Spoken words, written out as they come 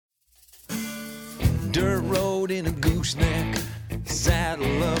dirt road in a gooseneck,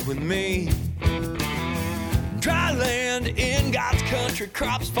 saddle up with me. Dry land in God's country,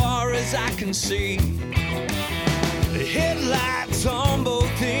 crops far as I can see. Headlights on both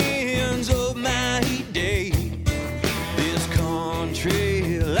ends of my day. This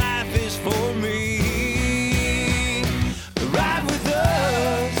country life is for me. Ride with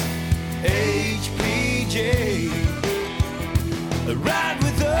us, HPJ. Ride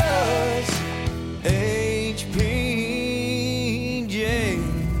with us, HPJ.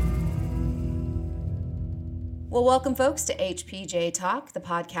 Well, welcome, folks, to HPJ Talk, the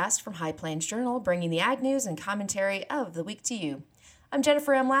podcast from High Plains Journal, bringing the ag news and commentary of the week to you. I'm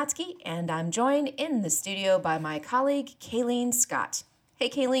Jennifer M. Latsky, and I'm joined in the studio by my colleague, Kayleen Scott. Hey,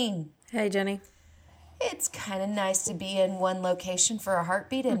 Kayleen. Hey, Jenny. It's kind of nice to be in one location for a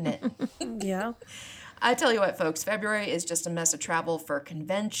heartbeat, isn't it? Yeah. I tell you what, folks, February is just a mess of travel for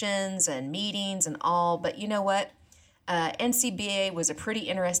conventions and meetings and all, but you know what? NCBA was a pretty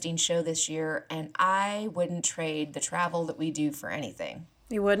interesting show this year, and I wouldn't trade the travel that we do for anything.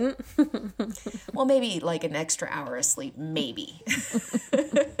 You wouldn't? Well, maybe like an extra hour of sleep, maybe.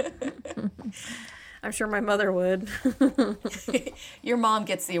 I'm sure my mother would. Your mom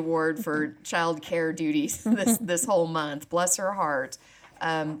gets the award for child care duties this whole month. Bless her heart.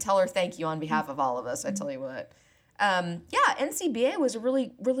 Tell her thank you on behalf of all of us, I tell you what. NCBA was a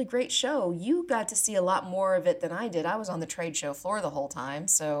really, really great show. You got to see a lot more of it than I did. I was on the trade show floor the whole time.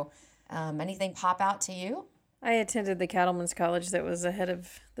 So anything pop out to you? I attended the Cattlemen's College that was ahead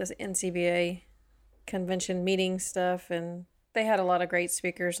of this NCBA convention meeting stuff, and they had a lot of great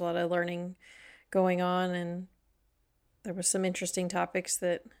speakers, a lot of learning going on, and there was some interesting topics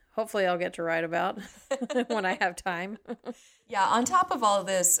that hopefully I'll get to write about when I have time. Yeah, on top of all of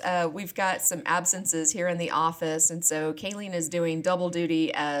this, we've got some absences here in the office, and so Kayleen is doing double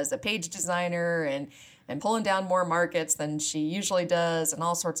duty as a page designer and pulling down more markets than she usually does and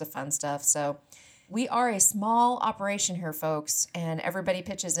all sorts of fun stuff. So we are a small operation here, folks, and everybody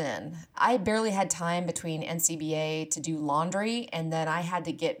pitches in. I barely had time between NCBA to do laundry, and then I had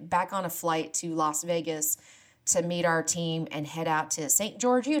to get back on a flight to Las Vegas to meet our team and head out to St.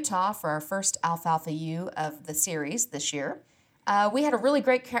 George, Utah for our first Alfalfa U of the series this year. We had a really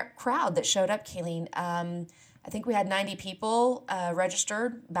great crowd that showed up, Kayleen. I think we had 90 people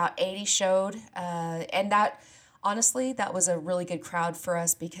registered, about 80 showed, and that, honestly, that was a really good crowd for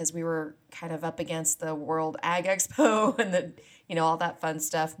us because we were kind of up against the World Ag Expo and all that fun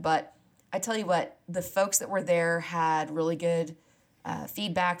stuff. But I tell you what, the folks that were there had really good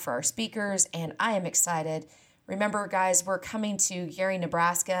feedback for our speakers, and I am excited. Remember, guys, we're coming to Gary,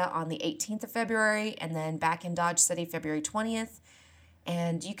 Nebraska on the 18th of February and then back in Dodge City February 20th.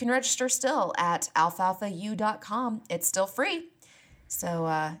 And you can register still at alfalfau.com. It's still free. So,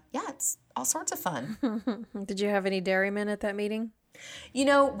 it's all sorts of fun. Did you have any dairymen at that meeting?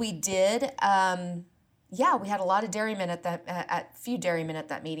 We did. We had a lot of dairymen few dairymen at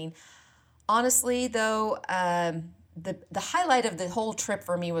that meeting. Honestly, though, the highlight of the whole trip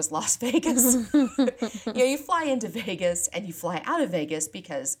for me was Las Vegas. You fly into Vegas and you fly out of Vegas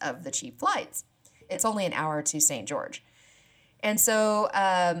because of the cheap flights. It's only an hour to St. George. And so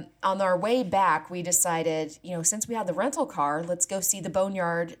on our way back, we decided, since we had the rental car, let's go see the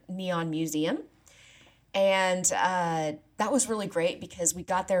Boneyard Neon Museum. And that was really great because we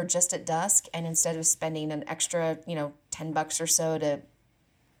got there just at dusk, and instead of spending an extra, $10 or so to,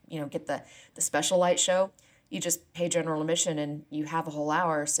 get the special light show, you just pay general admission and you have a whole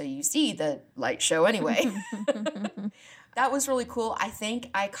hour, so you see the light show anyway. That was really cool. I think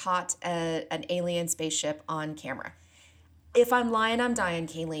I caught an alien spaceship on camera. If I'm lying, I'm dying,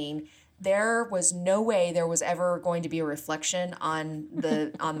 Kayleen. There was no way there was ever going to be a reflection on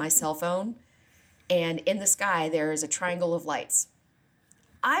my cell phone. And in the sky, there is a triangle of lights.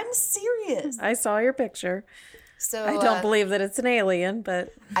 I'm serious. I saw your picture. So I don't believe that it's an alien,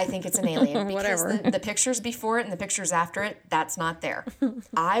 but I think it's an alien because whatever. the pictures before it and the pictures after it, that's not there.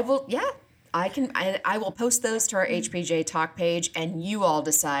 I will post those to our HPJ Talk page, and you all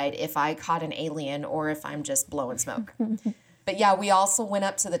decide if I caught an alien or if I'm just blowing smoke. But yeah, we also went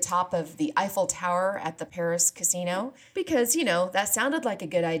up to the top of the Eiffel Tower at the Paris casino because, that sounded like a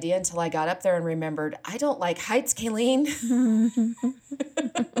good idea until I got up there and remembered, I don't like heights, Kayleen.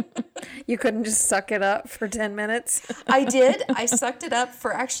 You couldn't just suck it up for 10 minutes? I did. I sucked it up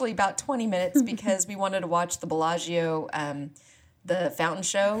for actually about 20 minutes because we wanted to watch the Bellagio the fountain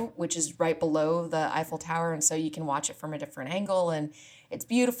show, which is right below the Eiffel Tower, and so you can watch it from a different angle, and it's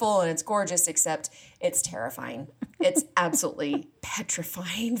beautiful and it's gorgeous, except it's terrifying. It's absolutely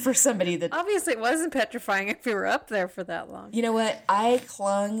petrifying for somebody that... Obviously, it wasn't petrifying if you were up there for that long. You know what? I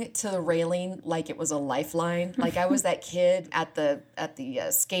clung to the railing like it was a lifeline. Like I was that kid at the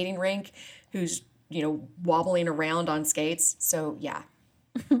skating rink who's, wobbling around on skates. So, yeah.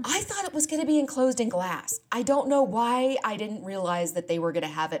 I thought it was going to be enclosed in glass. I don't know why I didn't realize that they were going to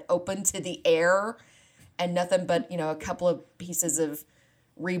have it open to the air and nothing but, a couple of pieces of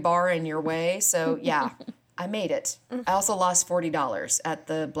rebar in your way. So, yeah, I made it. I also lost $40 at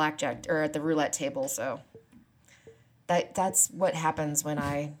the blackjack or at the roulette table. So that's what happens when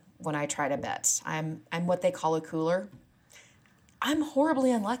I try to bet. I'm what they call a cooler. I'm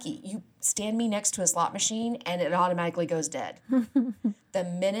horribly unlucky. You stand me next to a slot machine and it automatically goes dead. The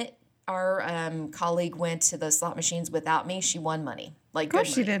minute our colleague went to the slot machines without me, she won money. Like, of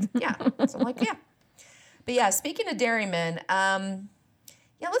course she did. Yeah. So I'm like, yeah. But yeah, speaking of dairymen,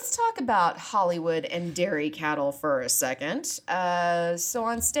 let's talk about Hollywood and dairy cattle for a second. So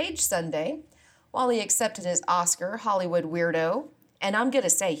on stage Sunday, while he accepted his Oscar, Hollywood weirdo, and I'm going to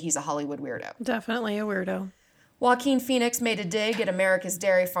say he's a Hollywood weirdo. Definitely a weirdo. Joaquin Phoenix made a dig at America's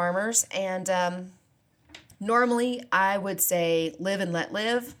dairy farmers, and normally I would say live and let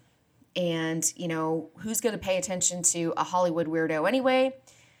live, and, who's going to pay attention to a Hollywood weirdo anyway?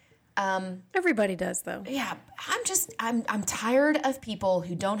 Everybody does, though. Yeah, I'm tired of people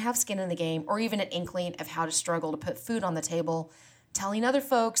who don't have skin in the game or even an inkling of how to struggle to put food on the table, telling other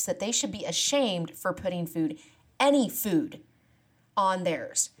folks that they should be ashamed for putting any food, on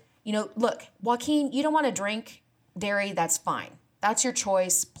theirs. Look, Joaquin, you don't want to drink dairy, that's fine. That's your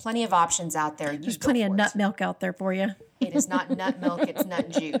choice. Plenty of options out there. There's plenty of nut milk out there for you. It is not nut milk, it's nut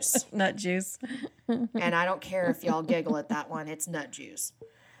juice. Nut juice. And I don't care if y'all giggle at that one, it's nut juice.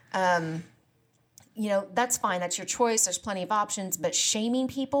 That's fine. That's your choice. There's plenty of options. But shaming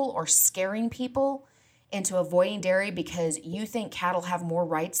people or scaring people into avoiding dairy because you think cattle have more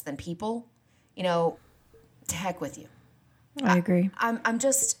rights than people, to heck with you. I agree. I'm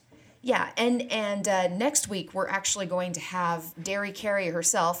just... Yeah, and next week we're actually going to have Dairy Carrie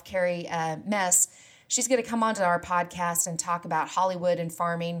herself, Carrie Mess. She's going to come onto our podcast and talk about Hollywood and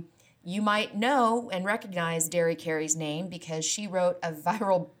farming. You might know and recognize Dairy Carrie's name because she wrote a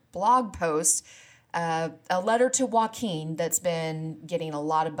viral blog post, a letter to Joaquin that's been getting a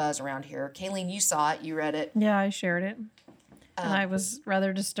lot of buzz around here. Kayleen, you saw it. You read it. Yeah, I shared it. And I was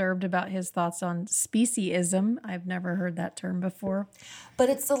rather disturbed about his thoughts on speciesism. I've never heard that term before. But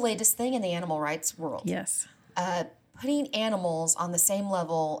it's the latest thing in the animal rights world. Yes. Putting animals on the same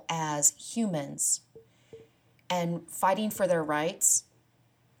level as humans and fighting for their rights,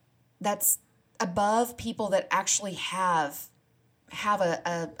 that's above people that actually have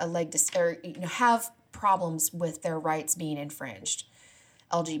a leg to, or have problems with their rights being infringed.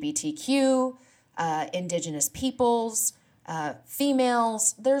 LGBTQ, indigenous peoples,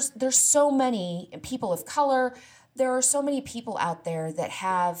 females. There's so many people of color. There are so many people out there that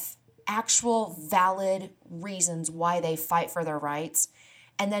have actual valid reasons why they fight for their rights.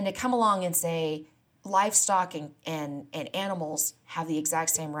 And then to come along and say livestock and animals have the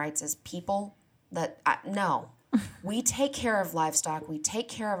exact same rights as people, no. We take care of livestock. We take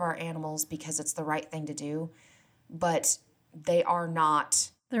care of our animals because it's the right thing to do. But they are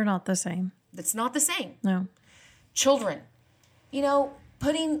not. They're not the same. It's not the same. No. Children.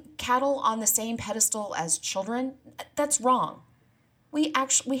 Putting cattle on the same pedestal as children, that's wrong. We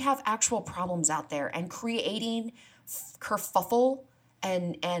have actual problems out there, and creating kerfuffle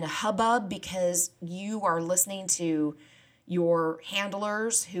and a hubbub because you are listening to your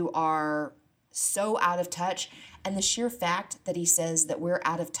handlers who are so out of touch, and the sheer fact that he says that we're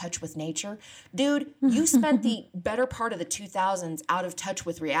out of touch with nature. Dude, you spent the better part of the 2000s out of touch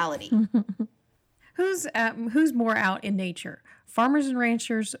with reality. Who's more out in nature? Farmers and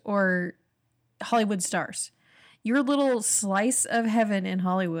ranchers or Hollywood stars? Your little slice of heaven in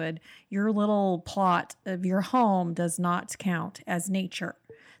Hollywood, your little plot of your home does not count as nature.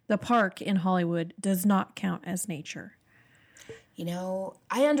 The park in Hollywood does not count as nature.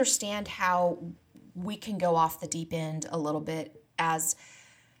 I understand how we can go off the deep end a little bit as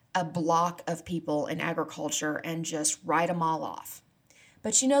a block of people in agriculture and just write them all off.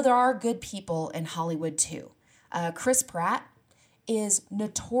 But there are good people in Hollywood too. Chris Pratt is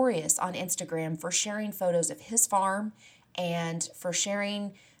notorious on Instagram for sharing photos of his farm and for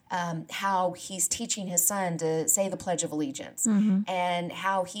sharing how he's teaching his son to say the Pledge of Allegiance, and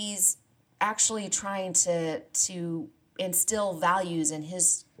how he's actually trying to instill values in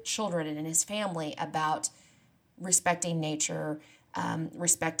his children and in his family about respecting nature,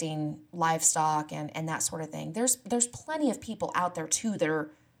 respecting livestock and that sort of thing. There's plenty of people out there too that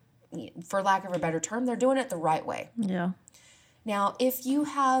are, for lack of a better term, they're doing it the right way. Yeah. Now, if you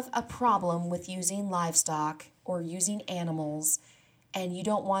have a problem with using livestock or using animals and you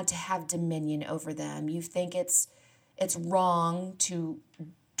don't want to have dominion over them, you think it's wrong to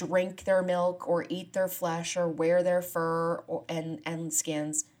drink their milk or eat their flesh or wear their fur and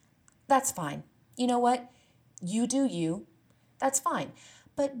skins, that's fine. You know what? You do you. That's fine.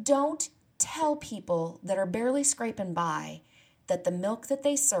 But don't tell people that are barely scraping by that the milk that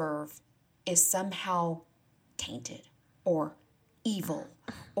they serve is somehow tainted or evil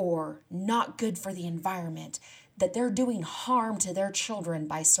or not good for the environment, that they're doing harm to their children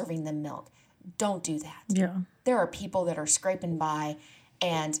by serving them milk. Don't do that. Yeah. There are people that are scraping by,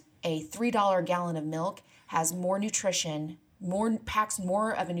 and a $3 gallon of milk has more nutrition, packs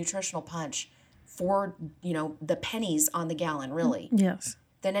more of a nutritional punch for, the pennies on the gallon, really, Yes.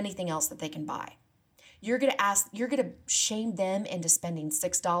 than anything else that they can buy. You're going to shame them into spending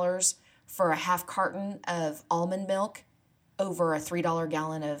 $6 for a half carton of almond milk over a $3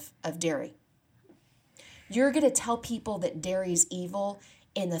 gallon of dairy. You're going to tell people that dairy is evil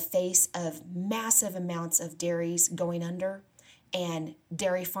in the face of massive amounts of dairies going under and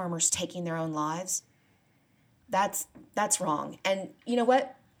dairy farmers taking their own lives. That's wrong. And you know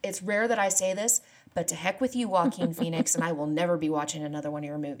what? It's rare that I say this, but to heck with you, Joaquin Phoenix, and I will never be watching another one of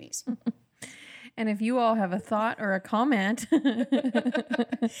your movies. And if you all have a thought or a comment,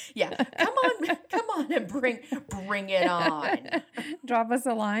 Yeah, come on and bring it on. drop us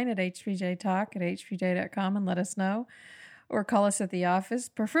a line at hpjtalk@hpj.com and let us know. Or call us at the office,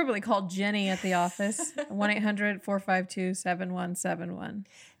 preferably call Jenny at the office, 1-800-452-7171.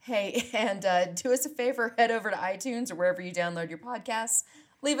 Hey, and do us a favor, head over to iTunes or wherever you download your podcasts.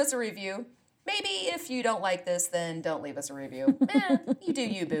 Leave us a review. Maybe if you don't like this, then don't leave us a review. You do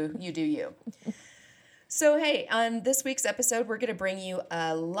you, boo. You do you. So, hey, on this week's episode, we're going to bring you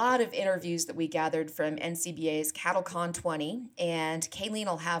a lot of interviews that we gathered from NCBA's CattleCon 20, and Kayleen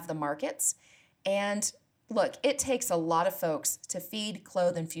will have the markets. And look, it takes a lot of folks to feed,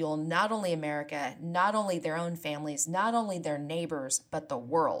 clothe, and fuel not only America, not only their own families, not only their neighbors, but the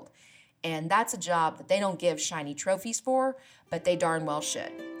world. And that's a job that they don't give shiny trophies for, but they darn well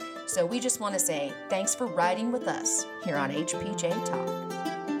should. So we just want to say thanks for riding with us here on HPJ Talk.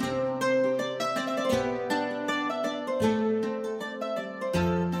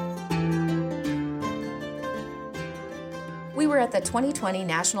 We were at the 2020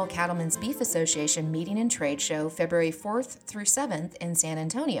 National Cattlemen's Beef Association Meeting and Trade Show February 4th through 7th in San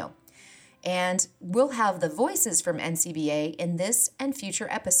Antonio. And we'll have the voices from NCBA in this and future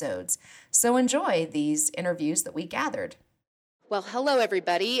episodes. So enjoy these interviews that we gathered. Well, hello,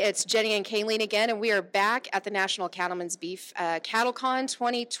 everybody. It's Jenny and Kayleen again, and we are back at the National Cattlemen's Beef CattleCon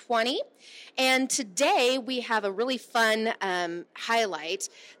 2020. And today we have a really fun highlight.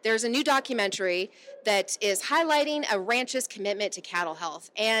 There's a new documentary that is highlighting a ranch's commitment to cattle health.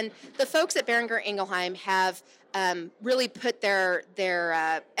 And the folks at Boehringer Ingelheim have really put their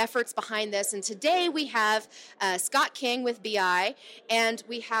efforts behind this. And today we have Scott King with BI, and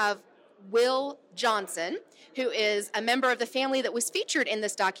we have Will Johnson, who is a member of the family that was featured in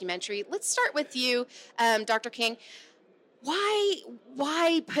this documentary. Let's start with you, Dr. King.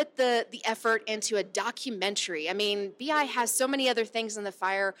 Why put the effort into a documentary? I mean, BI has so many other things in the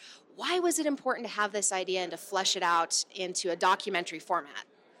fire. Why was it important to have this idea and to flesh it out into a documentary format?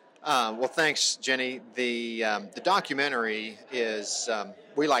 Well, thanks, Jenny. The documentary is,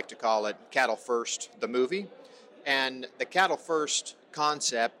 we like to call it Cattle First, the movie. And the Cattle First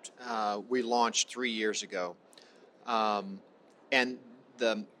concept we launched 3 years ago. And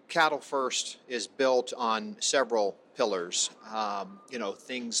the Cattle First is built on several pillars,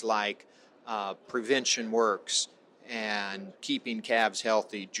 things like prevention works and keeping calves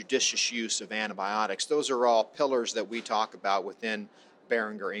healthy, judicious use of antibiotics. Those are all pillars that we talk about within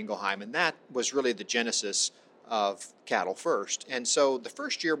Boehringer Ingelheim, and that was really the genesis of Cattle First. And so the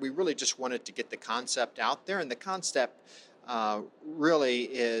first year we really just wanted to get the concept out there, and the concept really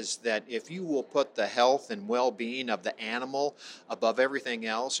is that if you will put the health and well-being of the animal above everything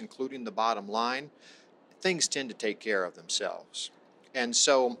else, including the bottom line, things tend to take care of themselves. And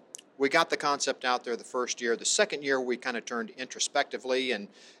so we got the concept out there the first year. The second year we kind of turned introspectively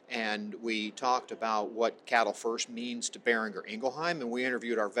and we talked about what Cattle First means to Boehringer Ingelheim, and we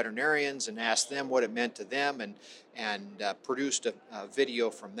interviewed our veterinarians and asked them what it meant to them, and produced a video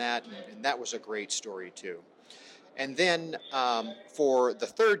from that, and that was a great story too. And then for the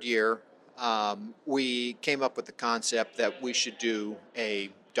third year, we came up with the concept that we should do a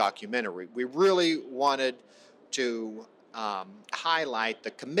documentary. We really wanted to highlight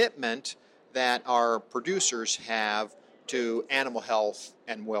the commitment that our producers have to animal health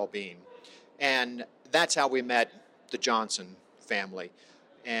and well-being. And that's how we met the Johnson family.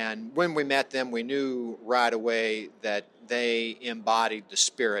 And when we met them, we knew right away that they embodied the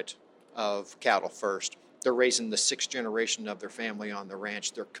spirit of Cattle First. They're raising the 6th generation of their family on the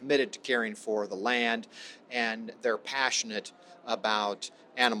ranch. They're committed to caring for the land, and they're passionate about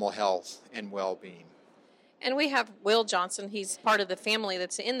animal health and well-being. And we have Will Johnson. He's part of the family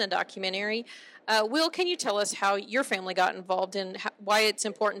that's in the documentary. Will, can you tell us how your family got involved and why it's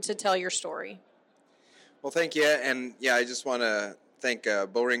important to tell your story? Well, thank you. And yeah, I just want to thank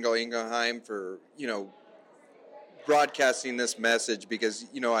Boehringer Ingelheim for, broadcasting this message because,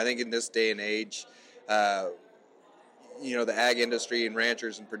 I think in this day and age, the ag industry and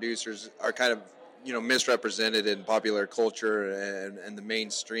ranchers and producers are kind of, misrepresented in popular culture and the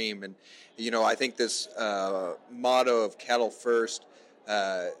mainstream. And, I think this motto of Cattle First,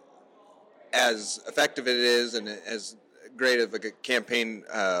 as effective it is and as great of a campaign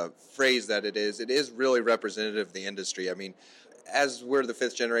phrase that it is really representative of the industry. I mean, as we're the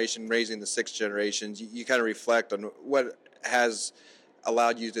 5th generation raising the 6th generations, you kind of reflect on what has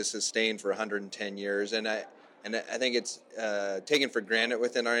allowed you to sustain for 110 years. And I think it's taken for granted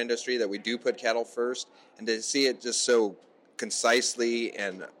within our industry that we do put cattle first, and to see it just so concisely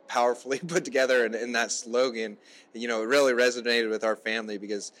and powerfully put together in that slogan, it really resonated with our family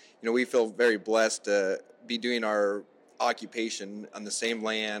because, we feel very blessed to be doing our occupation on the same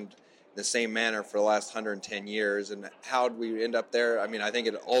land, the same manner for the last 110 years. And how did we end up there? I mean, I think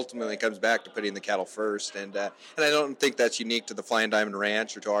it ultimately comes back to putting the cattle first. And I don't think that's unique to the Flying Diamond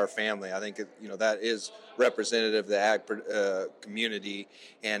Ranch or to our family. I think, that is representative of the ag community.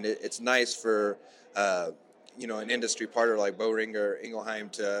 And it's nice for, an industry partner like Boehringer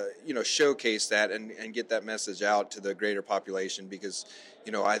Ingelheim to, showcase that and get that message out to the greater population because,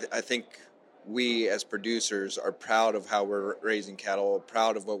 I think we as producers are proud of how we're raising cattle,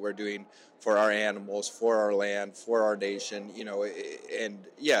 proud of what we're doing for our animals, for our land, for our nation, and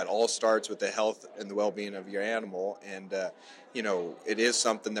yeah, it all starts with the health and the well-being of your animal. And, it is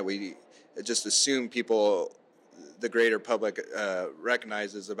something that we just assume people, the greater public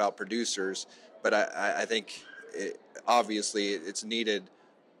recognizes about producers. But I think obviously it's needed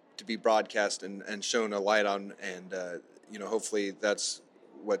to be broadcast and shown a light on. And, hopefully that's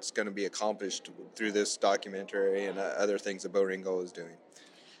what's going to be accomplished through this documentary and other things that Boehringer is doing.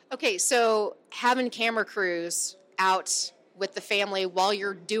 Okay, so having camera crews out with the family while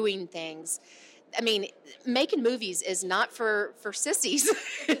you're doing things, I mean, making movies is not for sissies.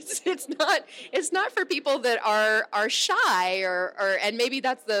 it's not for people that are shy or and maybe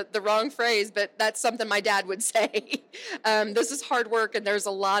that's the wrong phrase, but that's something my dad would say. This is hard work and there's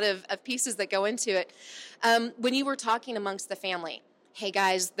a lot of pieces that go into it. When you were talking amongst the family, hey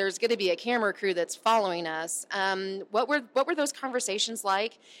guys, there's going to be a camera crew that's following us. What were those conversations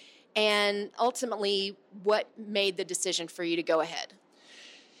like? And ultimately, what made the decision for you to go ahead?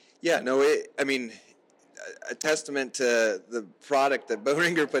 Yeah, no, a testament to the product that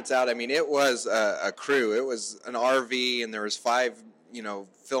Boehringer puts out. I mean, it was a crew. It was an RV, and there was 5,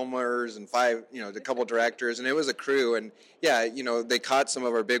 filmers and 5, a couple directors, and it was a crew. And yeah, they caught some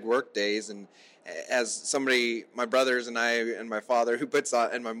of our big work days. And as somebody, my brothers and I and my father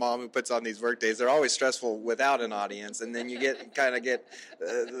and my mom who puts on these work days, they're always stressful without an audience. And then you get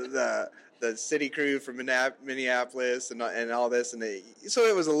the city crew from Minneapolis and all this. And so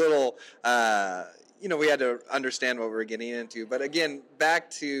it was a little, we had to understand what we were getting into. But again, back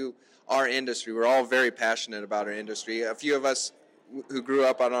to our industry, we're all very passionate about our industry. A few of us who grew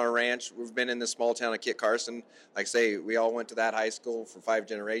up on our ranch, we've been in the small town of Kit Carson. Like I say, we all went to that high school for 5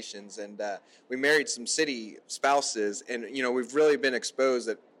 generations, and we married some city spouses, and we've really been exposed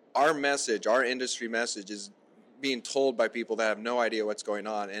that our message, our industry message, is being told by people that have no idea what's going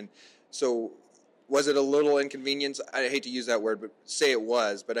on. And so was it a little inconvenience? I hate to use that word, but say it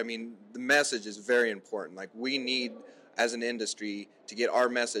was. But I mean, the message is very important. Like, we need, as an industry, to get our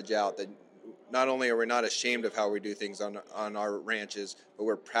message out that not only are we not ashamed of how we do things on our ranches, but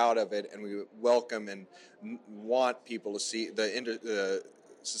we're proud of it, and we welcome and want people to see the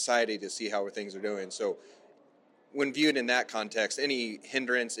society to see how things are doing. So when viewed in that context, any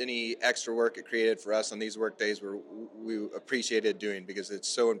hindrance, any extra work it created for us on these work days, we appreciated doing, because it's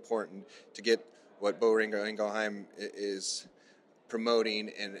so important to get what Boehringer Ingelheim is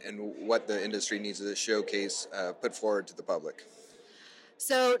promoting and what the industry needs to showcase, put forward to the public.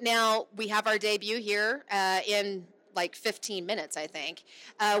 So now we have our debut here in like 15 minutes, I think.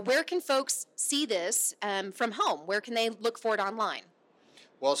 Where can folks see this from home? Where can they look for it online?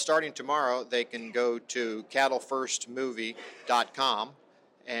 Well, starting tomorrow, they can go to cattlefirstmovie.com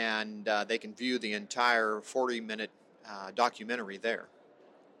and they can view the entire 40-minute documentary there.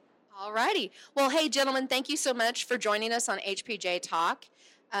 All righty. Well, hey, gentlemen, thank you so much for joining us on HPJ Talk.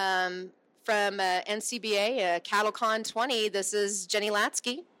 From NCBA, CattleCon 20, this is Jenny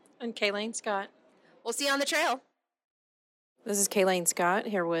Latsky. And Kayleen Scott. We'll see you on the trail. This is Kayleen Scott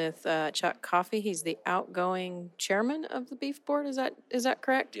here with Chuck Coffey. He's the outgoing chairman of the Beef Board. Is that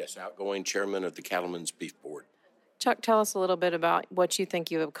correct? Yes, outgoing chairman of the Cattlemen's Beef Board. Chuck, tell us a little bit about what you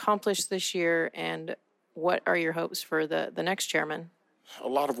think you have accomplished this year and what are your hopes for the next chairman? A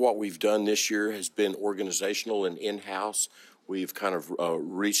lot of what we've done this year has been organizational and in-house. We've kind of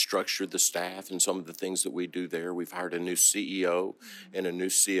restructured the staff and some of the things that we do there. We've hired a new CEO and a new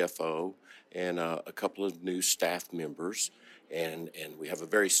CFO and a couple of new staff members. And we have a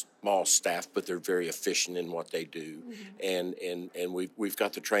very small staff, but they're very efficient in what they do. Mm-hmm. And we've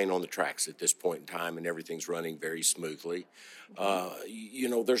got the train on the tracks at this point in time, and everything's running very smoothly.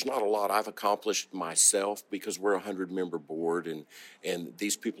 There's not a lot I've accomplished myself because we're a 100-member board, and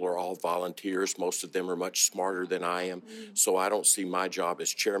these people are all volunteers. Most of them are much smarter than I am. Mm-hmm. So I don't see my job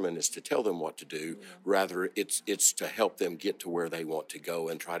as chairman as to tell them what to do. Mm-hmm. Rather, it's to help them get to where they want to go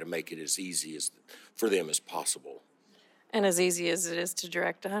and try to make it as easy for them as possible. And as easy as it is to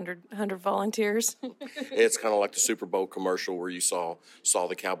direct 100 volunteers. It's kind of like the Super Bowl commercial where you saw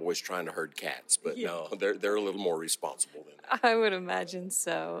the Cowboys trying to herd cats, but no, they're a little more responsible than that. I would imagine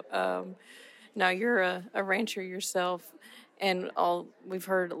so. Now you're a rancher yourself, and we've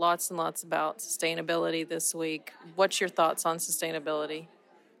heard lots and lots about sustainability this week. What's your thoughts on sustainability?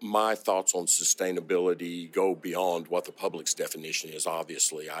 My thoughts on sustainability go beyond what the public's definition is,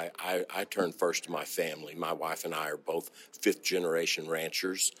 obviously. I turn first to my family. My wife and I are both fifth-generation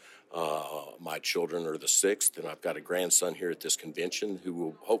ranchers. My children are the sixth, and I've got a grandson here at this convention who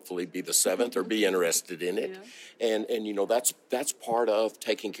will hopefully be the seventh or be interested in it. Yeah. And that's part of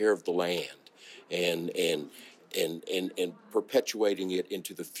taking care of the land and perpetuating it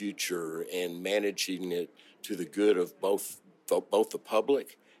into the future and managing it to the good of both the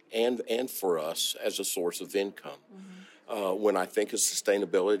public and for us as a source of income. Mm-hmm. When I think of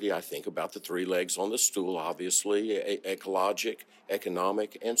sustainability, I think about the three legs on the stool, obviously, ecologic,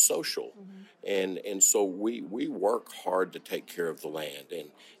 economic, and social. Mm-hmm. And so we work hard to take care of the land.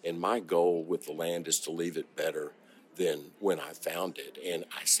 And my goal with the land is to leave it better than when I found it. And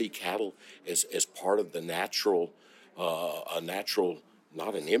I see cattle as part of the natural,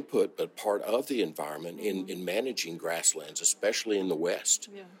 not an input, but part of the environment in managing grasslands, especially in the West.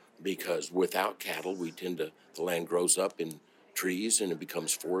 Yeah. Because without cattle, the land grows up in trees and it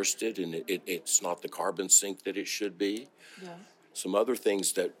becomes forested, and it's not the carbon sink that it should be. Yeah. Some other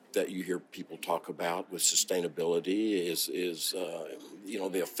things that you hear people talk about with sustainability is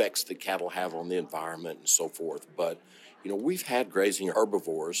the effects that cattle have on the environment and so forth. But, we've had grazing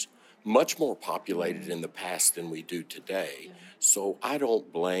herbivores much more populated in the past than we do today. Yeah. So I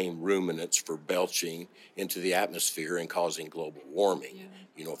don't blame ruminants for belching into the atmosphere and causing global warming. Yeah.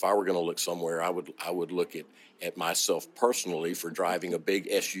 If I were going to look somewhere, I would look at myself personally for driving a big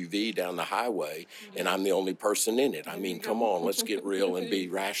SUV down the highway, and I'm the only person in it. I mean, come on, let's get real and be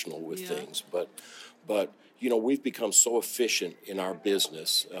rational with things. But we've become so efficient in our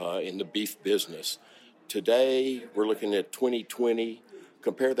business, in the beef business. Today, we're looking at 2020.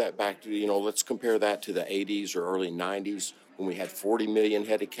 Compare that back to, let's compare that to the 80s or early 90s when we had 40 million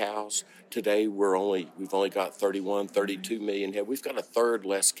head of cows. Today, we've only got 31, 32 million head. We've got a third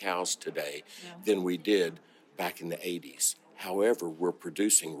less cows today than we did back in the 80s. However, we're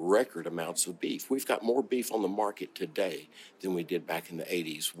producing record amounts of beef. We've got more beef on the market today than we did back in the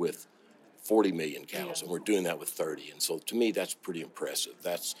 80s with 40 million cows, and we're doing that with 30. And so to me, that's pretty impressive.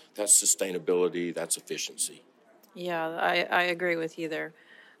 That's sustainability, that's efficiency. Yeah, I agree with you there.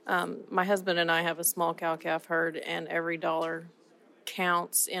 My husband and I have a small cow-calf herd, and every dollar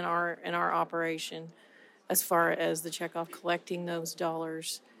counts in our operation as far as the checkoff collecting those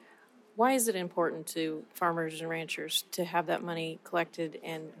dollars. Why is it important to farmers and ranchers to have that money collected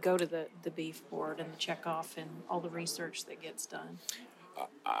and go to the beef board and the checkoff and all the research that gets done?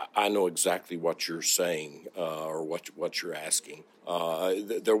 I know exactly what you're saying or what you're asking.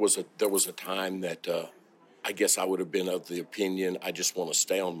 There was a time that I guess I would have been of the opinion, I just want to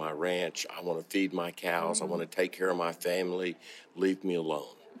stay on my ranch. I want to feed my cows. Mm-hmm. I want to take care of my family. Leave me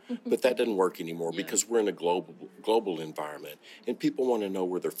alone. But that doesn't work anymore because we're in a global environment, and people want to know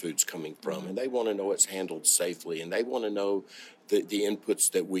where their food's coming from, and they want to know it's handled safely, and they want to know the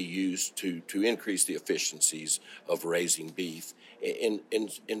inputs that we use to increase the efficiencies of raising beef.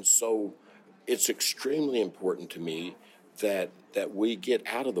 And so it's extremely important to me that we get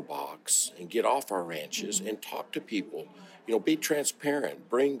out of the box and get off our ranches and talk to people. Be transparent,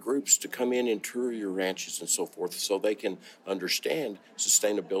 bring groups to come in and tour your ranches and so forth so they can understand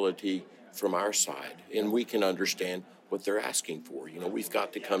sustainability from our side and we can understand what they're asking for. We've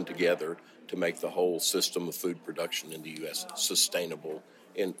got to come together to make the whole system of food production in the U.S. sustainable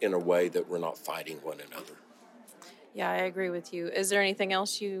in a way that we're not fighting one another. Yeah, I agree with you. Is there anything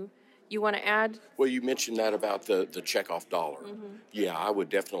else you want to add? Well, you mentioned that about the checkoff dollar. Yeah, I would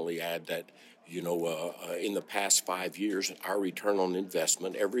definitely add that, in the past 5 years, our return on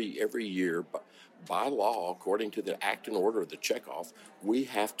investment every year, by law, according to the act and order of the checkoff, we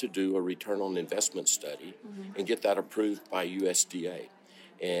have to do a return on investment study and get that approved by USDA.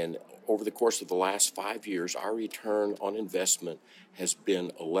 And over the course of the last 5 years, our return on investment has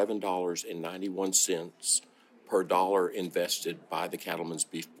been $11.91 per dollar invested by the Cattlemen's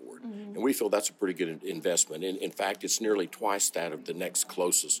Beef Board. And we feel that's a pretty good investment. In fact, it's nearly twice that of the next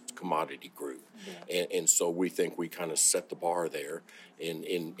closest commodity group. Yeah. And so we think we kind of set the bar there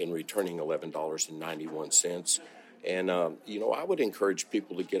in returning $11.91. And, I would encourage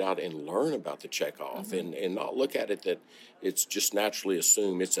people to get out and learn about the checkoff and not look at it that it's just naturally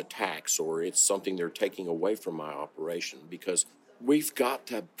assume it's a tax or it's something they're taking away from my operation, because we've got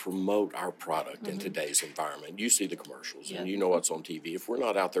to promote our product in today's environment. You see the commercials and you know what's on TV. If we're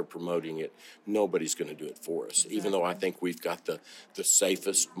not out there promoting it, nobody's going to do it for us. Exactly. Even though I think we've got the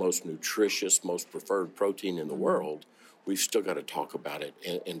safest, most nutritious, most preferred protein in the world, we've still got to talk about it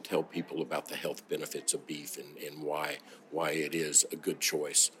and tell people about the health benefits of beef and why it is a good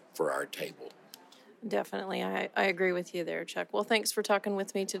choice for our table. Definitely. I agree with you there, Chuck. Well, thanks for talking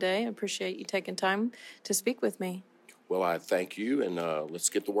with me today. I appreciate you taking time to speak with me. Well, I thank you, and let's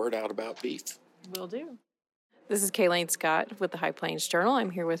get the word out about beef. Will do. This is Kayleen Scott with the High Plains Journal. I'm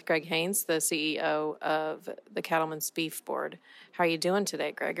here with Greg Haynes, the CEO of the Cattlemen's Beef Board. How are you doing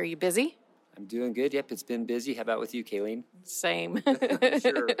today, Greg? Are you busy? I'm doing good. Yep, it's been busy. How about with you, Kayleen? Same.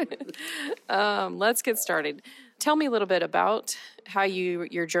 Sure. Let's get started. Tell me a little bit about how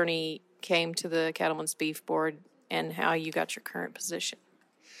your journey came to the Cattlemen's Beef Board and how you got your current position.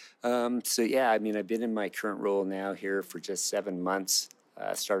 I've been in my current role now here for just 7 months.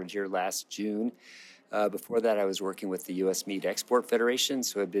 Started here last June. Before that, I was working with the U.S. Meat Export Federation,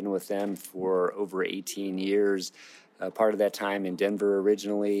 so I've been with them for over 18 years. Part of that time in Denver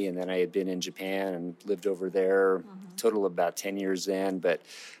originally, and then I had been in Japan and lived over there, total of about 10 years then, but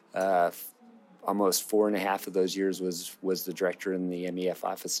almost 4.5 of those years was the director in the MEF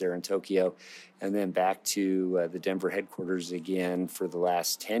office there in Tokyo, and then back to the Denver headquarters again for the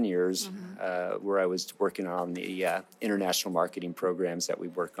last 10 years, where I was working on the international marketing programs that we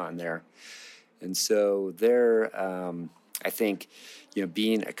work on there. And so there, I think,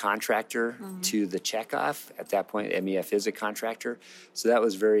 being a contractor to the checkoff, at that point, MEF is a contractor. So that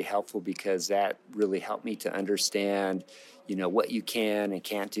was very helpful because that really helped me to understand, what you can and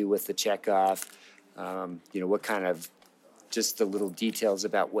can't do with the checkoff, what kind of just the little details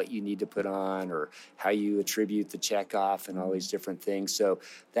about what you need to put on or how you attribute the checkoff and all these different things. So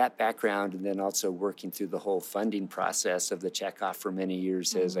that background, and then also working through the whole funding process of the checkoff for many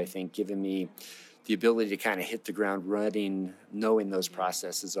years has, I think, given me the ability to kind of hit the ground running, knowing those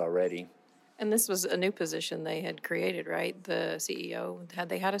processes already. And this was a new position they had created, right? The CEO. Had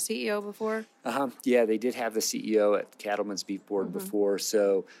they had a CEO before? Yeah, they did have the CEO at Cattlemen's Beef Board before.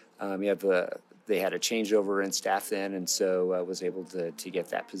 So they had a changeover in staff then, and so I was able to get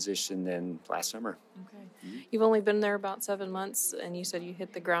that position then last summer. Okay. You've only been there about 7 months, and you said you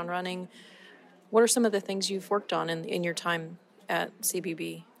hit the ground running. What are some of the things you've worked on in your time at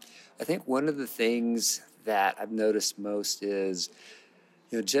CBB? I think one of the things that I've noticed most is,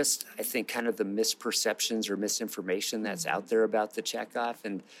 I think kind of the misperceptions or misinformation that's out there about the checkoff.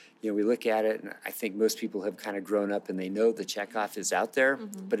 And, we look at it, and I think most people have kind of grown up and they know the checkoff is out there,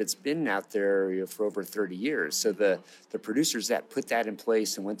 but it's been out there for over 30 years. So the producers that put that in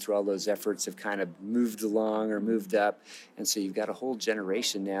place and went through all those efforts have kind of moved along or moved up. And so you've got a whole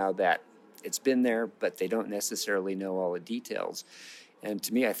generation now that it's been there, but they don't necessarily know all the details. And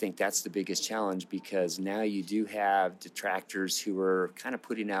to me, I think that's the biggest challenge, because now you do have detractors who are kind of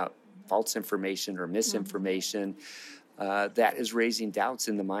putting out false information or misinformation that is raising doubts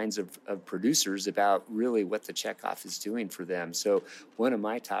in the minds of producers about really what the checkoff is doing for them. So one of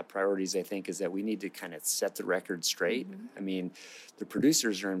my top priorities, I think, is that we need to kind of set the record straight. I mean, the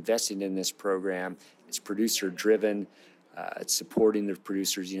producers are investing in this program. It's producer-driven. It's supporting the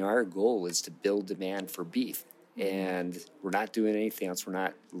producers. Our goal is to build demand for beef. And we're not doing anything else. We're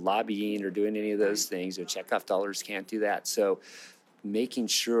not lobbying or doing any of those things. Checkoff dollars can't do that. So making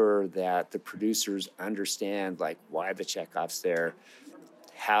sure that the producers understand like why the checkoff's there,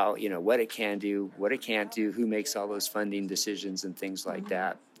 how, what it can do, what it can't do, who makes all those funding decisions and things like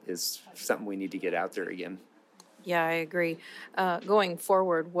that is something we need to get out there again. Yeah, I agree. Going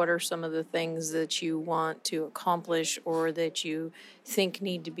forward, what are some of the things that you want to accomplish or that you think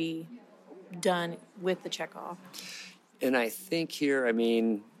need to be done with the checkoff? And I think here,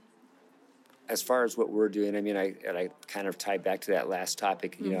 as far as what we're doing, I kind of tie back to that last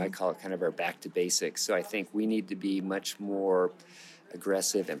topic. I call it kind of our back to basics. So I think we need to be much more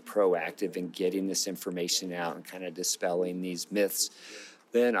aggressive and proactive in getting this information out and kind of dispelling these myths.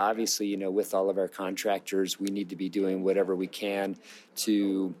 Then obviously, with all of our contractors, we need to be doing whatever we can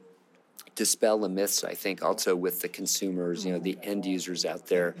to dispel the myths, I think, also with the consumers, the end users out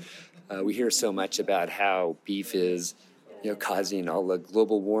there. We hear so much about how beef is, causing all the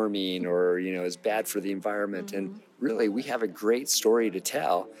global warming or, is bad for the environment. And really, we have a great story to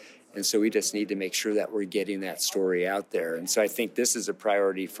tell. And so we just need to make sure that we're getting that story out there. And so I think this is a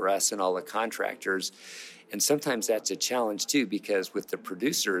priority for us and all the contractors. And sometimes that's a challenge too, because with the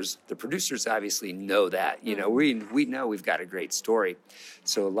producers obviously know that, we know we've got a great story.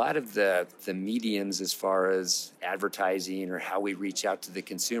 So a lot of the mediums as far as advertising or how we reach out to the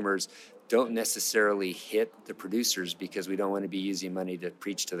consumers don't necessarily hit the producers because we don't want to be using money to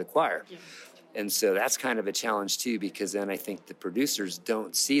preach to the choir. Yeah. And so that's kind of a challenge too, because then I think the producers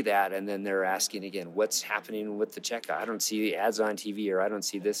don't see that, and then they're asking again, what's happening with the checkout? I don't see ads on TV, or I don't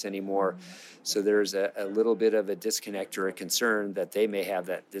see this anymore. So there's a little bit of a disconnect or a concern that they may have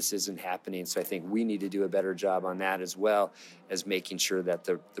that this isn't happening. So I think we need to do a better job on that, as well as making sure that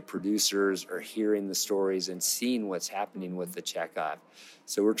the producers are hearing the stories and seeing what's happening with the checkoff.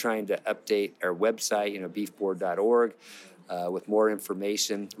 So we're trying to update our website, beefboard.org. With more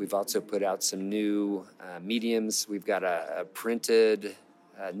information. We've also put out some new mediums. We've got a printed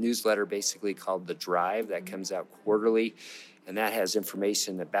newsletter basically called The Drive that comes out quarterly, and that has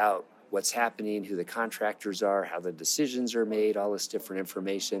information about what's happening, who the contractors are, how the decisions are made, all this different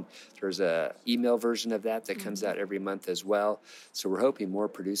information. There's a email version of that comes out every month as well. So we're hoping more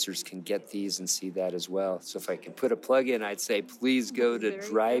producers can get these and see that as well. So if I can put a plug in, I'd say please go to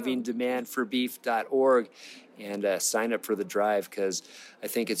drivingdemandforbeef.org and sign up for the drive, because I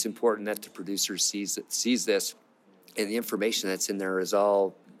think it's important that the producer sees this, and the information that's in there is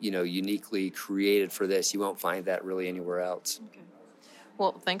all uniquely created for this. You won't find that really anywhere else. Okay.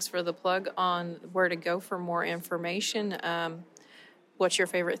 Well, thanks for the plug on where to go for more information. What's your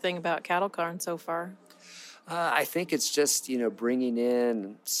favorite thing about CattleCon so far? I think it's just bringing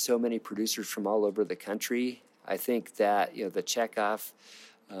in so many producers from all over the country. I think that the checkoff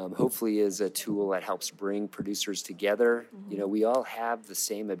hopefully is a tool that helps bring producers together. We all have the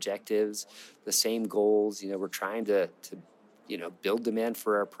same objectives, the same goals. We're trying to build demand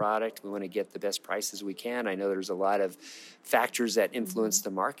for our product. We want to get the best prices we can. I know there's a lot of factors that influence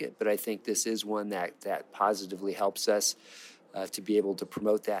the market, but I think this is one that positively helps us to be able to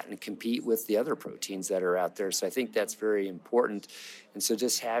promote that and compete with the other proteins that are out there. So I think that's very important. And so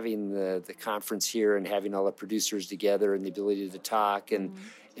just having the conference here and having all the producers together and the ability to talk and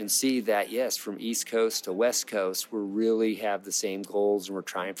see that, yes, from East Coast to West Coast, we really have the same goals and we're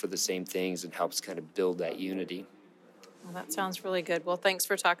trying for the same things, and helps kind of build that unity. Well, that sounds really good. Well, thanks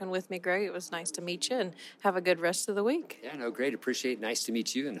for talking with me, Greg. It was nice to meet you, and have a good rest of the week. Yeah, no, great. Appreciate it. Nice to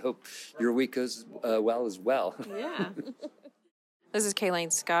meet you, and hope your week goes well as well. Yeah. This is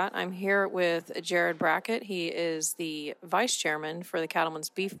Kayleen Scott. I'm here with Jared Brackett. He is the vice chairman for the Cattlemen's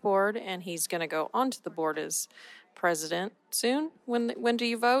Beef Board, and he's going to go onto the board as president soon. When do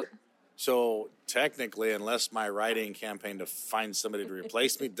you vote? So technically, unless my writing campaign to find somebody to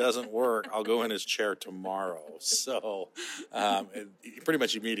replace me doesn't work, I'll go in as chair tomorrow. So pretty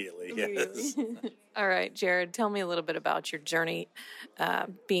much immediately, yes. All right, Jared, tell me a little bit about your journey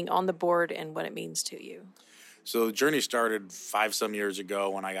being on the board and what it means to you. So the journey started 5-some years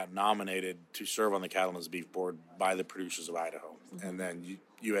ago when I got nominated to serve on the Cattlemen's Beef Board by the producers of Idaho. Mm-hmm. And then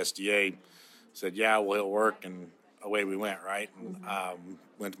USDA said, yeah, well, it'll work, and away we went, right? And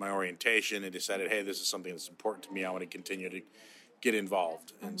went to my orientation and decided, hey, this is something that's important to me. I want to continue to get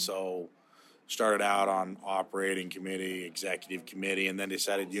involved. Mm-hmm. And so started out on operating committee, executive committee, and then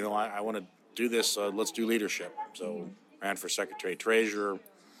decided, I want to do this, so let's do leadership. So ran for secretary treasurer,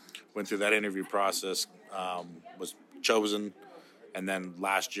 went through that interview process, was chosen, and then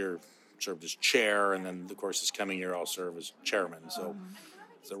last year served as chair, and then, of course, this coming year I'll serve as chairman. So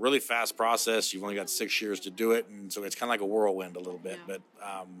it's a really fast process. You've only got 6 years to do it, and so it's kind of like a whirlwind a little bit. Yeah.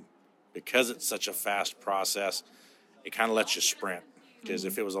 But because it's such a fast process, it kind of lets you sprint. Because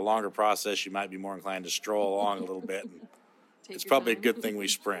if it was a longer process, you might be more inclined to stroll along a little bit and it's probably a good thing we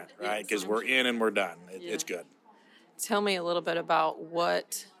sprint, right? Because we're in and we're done. It's good. Tell me a little bit about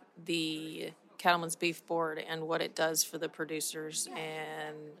what the Cattlemen's Beef Board and what it does for the producers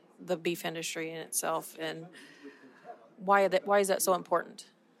and the beef industry in itself, and why is that so important?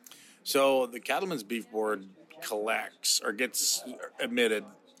 So the Cattlemen's Beef Board collects or gets admitted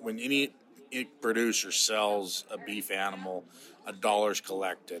when any producer sells a beef animal, $1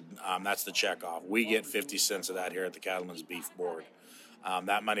 collected. That's the checkoff. We get 50 cents of that here at the Cattlemen's Beef Board.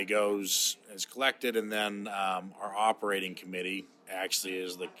 That money is collected, and then our operating committee actually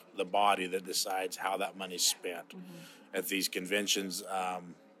is the body that decides how that money's spent. Mm-hmm. At these conventions,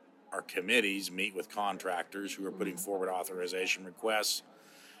 our committees meet with contractors who are putting forward authorization requests,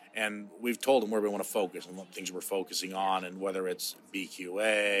 and we've told them where we want to focus and what things we're focusing on, and whether it's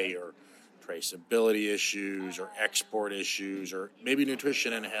BQA or traceability issues or export issues or maybe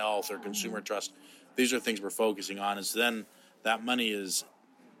nutrition and health or consumer trust. These are things we're focusing on. And so then that money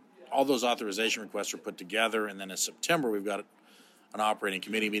all those authorization requests are put together, and then in September we've got an operating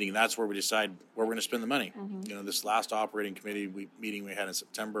committee meeting. That's where we decide where we're going to spend the money. Mm-hmm. This last operating committee meeting we had in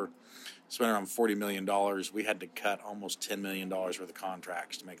September spent around $40 million. We had to cut almost $10 million worth of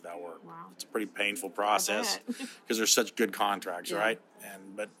contracts to make that work. Wow. It's a pretty painful process because they're such good contracts, right?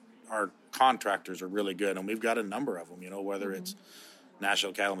 But our contractors are really good, and we've got a number of them, whether it's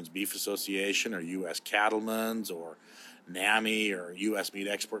National Cattlemen's Beef Association or U.S. Cattlemen's or NAMI or U.S. Meat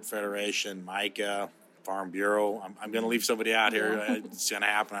Export Federation, MICA, Farm Bureau. I'm going to leave somebody out here. It's going to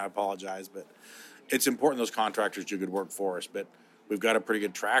happen. I apologize. But it's important those contractors do good work for us. But we've got a pretty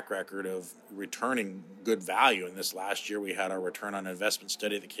good track record of returning good value. And this last year we had our return on investment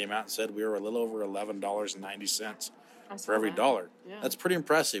study that came out and said we were a little over $11.90 for every dollar. Yeah. That's pretty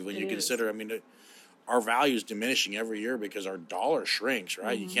impressive when you consider, our value is diminishing every year because our dollar shrinks,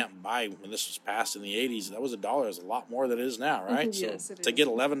 right? Mm-hmm. You can't buy, when this was passed in the 80s, that was $1. It was a lot more than it is now, right? Yes, so to get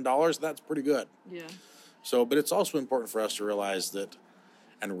 $11, that's pretty good. Yeah. So, but it's also important for us to realize that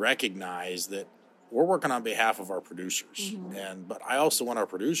and recognize that we're working on behalf of our producers. Mm-hmm. But I also want our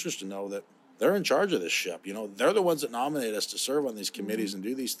producers to know that they're in charge of this ship. They're the ones that nominate us to serve on these committees and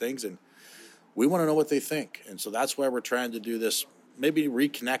do these things, and we want to know what they think. And so that's why we're trying to do this, maybe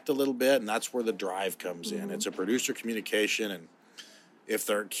reconnect a little bit, and that's where the drive comes in. It's a producer communication, and if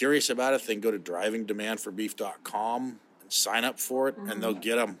they're curious about it, they can go to drivingdemandforbeef.com and sign up for it, and they'll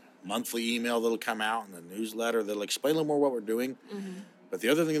get a monthly email that'll come out and a newsletter that'll explain a little more what we're doing. But the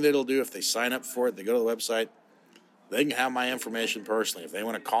other thing they'll do, if they sign up for it, they go to the website, they can have my information personally. If they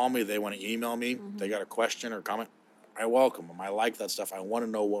want to call me, they want to email me, they got a question or comment, I welcome them. I like that stuff. I want to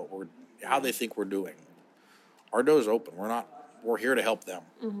know how they think we're doing. Our door's open. We're here to help them.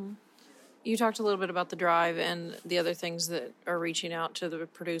 Mm-hmm. You talked a little bit about the drive and the other things that are reaching out to the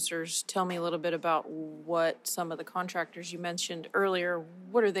producers. Tell me a little bit about what some of the contractors you mentioned earlier,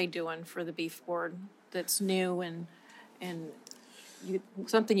 what are they doing for the Beef Board that's new and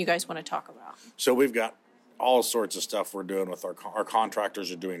something you guys want to talk about? So we've got all sorts of stuff we're doing with our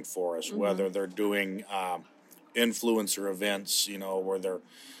contractors are doing for us, whether they're doing influencer events, where they're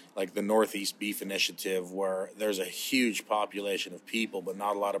like the Northeast Beef Initiative, where there's a huge population of people but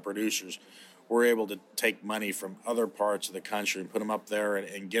not a lot of producers. We're able to take money from other parts of the country and put them up there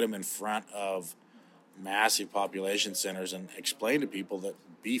and get them in front of massive population centers and explain to people that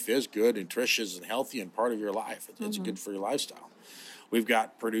beef is good, nutritious, and healthy and part of your life. It's good for your lifestyle. We've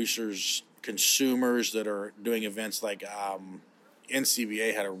got producers, consumers that are doing events like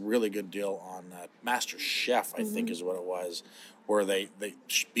NCBA had a really good deal on Master Chef, I think is what it was, where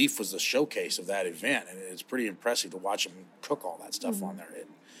beef was the showcase of that event, and it's pretty impressive to watch them cook all that stuff on there.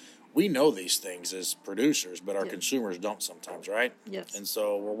 We know these things as producers, but our consumers don't sometimes, right? Yes. And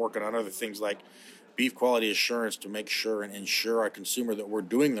so we're working on other things like beef quality assurance to make sure and ensure our consumer that we're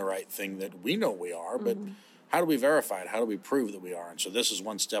doing the right thing that we know we are, but how do we verify it? How do we prove that we are? And so this is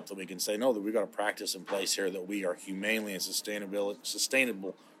one step that we can say, no, that we've got a practice in place here that we are humanely and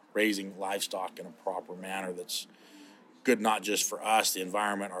sustainable raising livestock in a proper manner that's good not just for us, the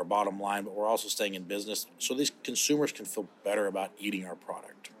environment, our bottom line, but we're also staying in business so these consumers can feel better about eating our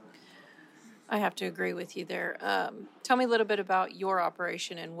product. I have to agree with you there. Tell me a little bit about your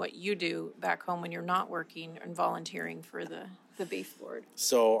operation and what you do back home when you're not working and volunteering for the Beef Board.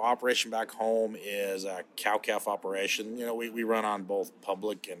 So Operation Back Home is a cow-calf operation. We run on both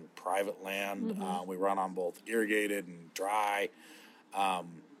public and private land. We run on both irrigated and dry.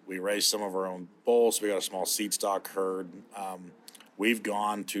 We raise some of our own bulls. We got a small seed stock herd. We've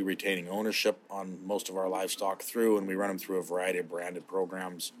gone to retaining ownership on most of our livestock and we run them through a variety of branded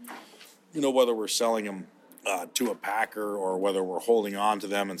programs. Whether we're selling them to a packer or whether we're holding on to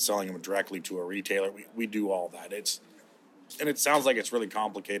them and selling them directly to a retailer, we do all that. And it sounds like it's really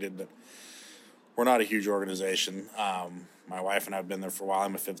complicated, but we're not a huge organization. My wife and I have been there for a while.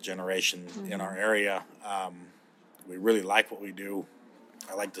 I'm a fifth generation in our area. We really like what we do.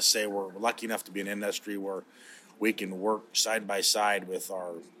 I like to say we're lucky enough to be in an industry where we can work side by side with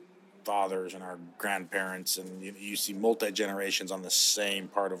our fathers and our grandparents, and you see multi-generations on the same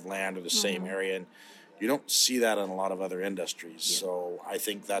part of land or the same area, and you don't see that in a lot of other industries. Yeah. So I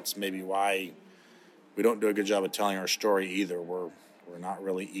think that's maybe why we don't do a good job of telling our story either. We're not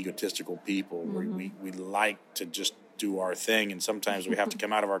really egotistical people. We like to just do our thing, and sometimes we have to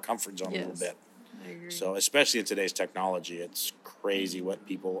come out of our comfort zone a little bit. I agree. So especially in today's technology, it's crazy what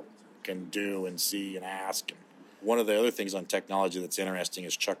people can do and see and ask. And one of the other things on technology that's interesting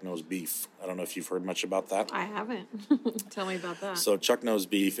is Chuck Knows Beef. I don't know if you've heard much about that. I haven't. Tell me about that. So Chuck Knows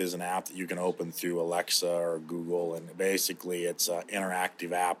Beef is an app that you can open through Alexa or Google, and basically it's an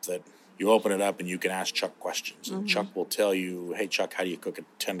interactive app that you open it up and you can ask Chuck questions. And Chuck will tell you, hey, Chuck, how do you cook a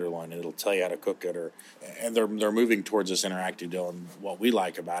tenderloin? And it'll tell you how to cook it. And they're moving towards this interactive deal. And what we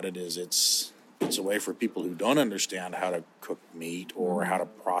like about it is it's a way for people who don't understand how to cook meat or how to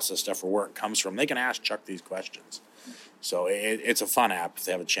process stuff or where it comes from. They can ask Chuck these questions. So it's a fun app. If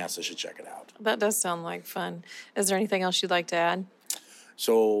they have a chance, they should check it out. That does sound like fun. Is there anything else you'd like to add?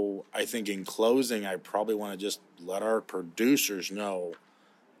 So I think in closing, I probably want to just let our producers know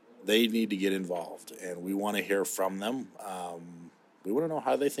they need to get involved, and we want to hear from them. We want to know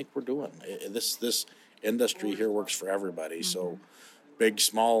how they think we're doing. This industry here works for everybody. So big,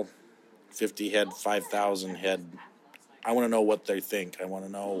 small, 50 head, 5,000 head. I want to know what they think. I want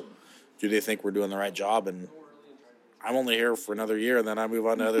to know, do they think we're doing the right job? And I'm only here for another year, and then I move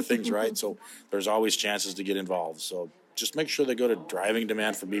on to other things, right? So there's always chances to get involved. So just make sure they go to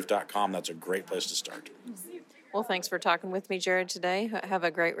drivingdemandforbeef.com. That's a great place to start. Well, thanks for talking with me, Jared, today. Have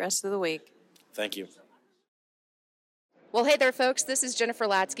a great rest of the week. Thank you. Well, hey there, folks. This is Jennifer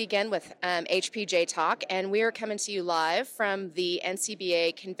Latsky again with HPJ Talk, and we are coming to you live from the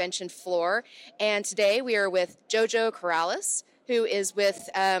NCBA convention floor. And today we are with Jojo Corrales, who is with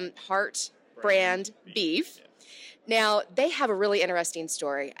Heart Brand Beef. Now, they have a really interesting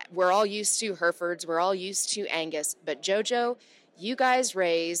story. We're all used to Herefords, we're all used to Angus, but Jojo, you guys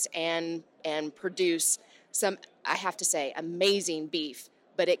raise and produce some, I have to say, amazing beef,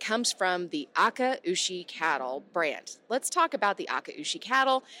 but it comes from the Akaushi cattle brand. Let's talk about the Akaushi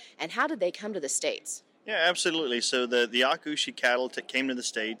cattle and how did they come to the States? Yeah, absolutely. So the Akaushi cattle came to the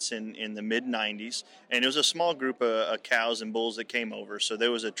States in the mid-'90s, and it was a small group of cows and bulls that came over. So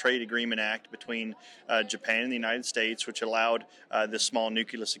there was a trade agreement act between Japan and the United States, which allowed this small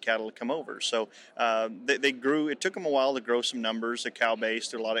nucleus of cattle to come over. So they grew. It took them a while to grow some numbers, the cow base,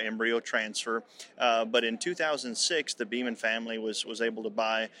 through a lot of embryo transfer. But in 2006, the Beeman family was able to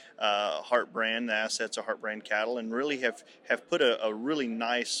buy Heart Brand, the assets of Heart Brand cattle, and really have put a really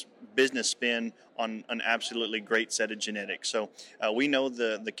nice business spin on an absolutely great set of genetics. So we know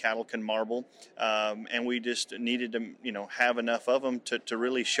the cattle can marble, and we just needed to have enough of them to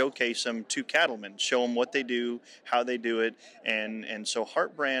really showcase them to cattlemen, show them what they do, how they do it, and so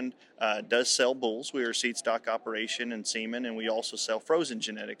Heart Brand does sell bulls. We are a seed stock operation and semen, and we also sell frozen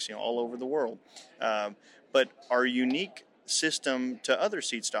genetics, all over the world. But our unique system to other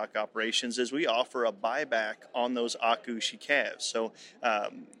seed stock operations is we offer a buyback on those Akaushi calves. So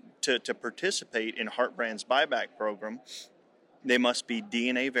to participate in Heart Brand's buyback program, they must be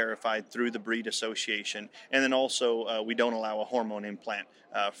DNA verified through the breed association, and then also we don't allow a hormone implant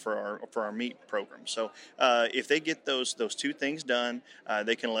for our meat program. So if they get those two things done,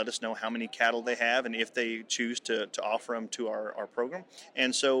 they can let us know how many cattle they have and if they choose to offer them to our program.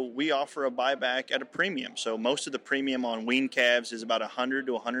 And so we offer a buyback at a premium. So most of the premium on weaned calves is about $100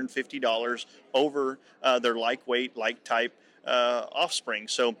 to $150 over their like weight, like type offspring.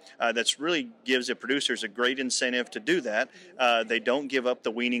 So that's really gives the producers a great incentive to do that. They don't give up the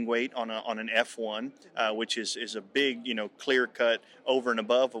weaning weight on an F1, which is a big, clear cut over and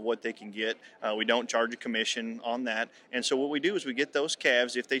above of what they can get. We don't charge a commission on that. And so what we do is we get those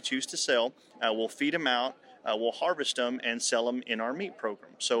calves, if they choose to sell, we'll feed them out, we'll harvest them and sell them in our meat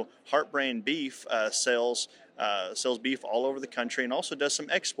program. So Heart Brand Beef sells beef all over the country and also does some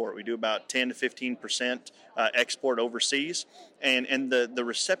export. We do about 10 to 15% export overseas, and the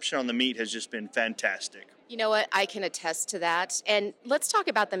reception on the meat has just been fantastic. You know what? I can attest to that. And let's talk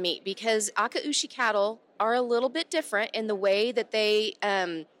about the meat, because Akaushi cattle are a little bit different in the way that they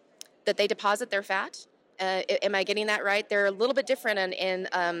deposit their fat. Am I getting that right? They're a little bit different in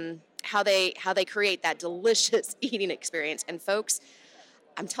how they create that delicious eating experience. And folks,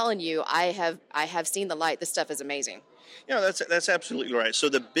 I'm telling you, I have seen the light. This stuff is amazing. That's absolutely right. So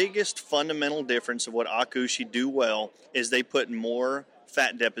the biggest fundamental difference of what Akushi do well is they put more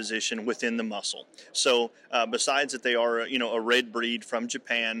fat deposition within the muscle. So besides that they are a red breed from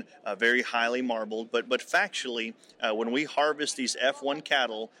Japan, very highly marbled, but factually when we harvest these F1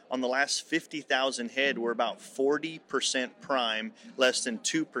 cattle on the last 50,000 head, we're about 40% prime, less than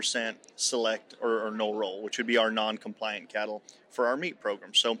 2% select or no roll, which would be our non-compliant cattle for our meat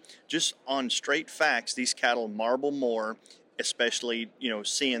program. So just on straight facts, these cattle marble more, especially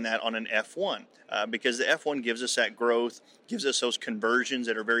seeing that on an F1 because the F1 gives us that growth, gives us those conversions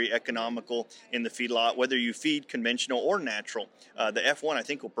that are very economical in the feedlot, whether you feed conventional or natural. The F1 I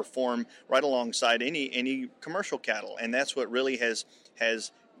think will perform right alongside any commercial cattle, and that's what really has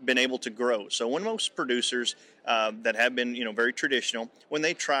been able to grow. So when most producers that have been very traditional, when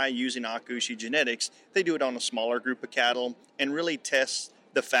they try using Akushi genetics, they do it on a smaller group of cattle and really test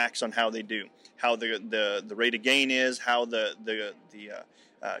the facts on how they do, how the rate of gain is, how the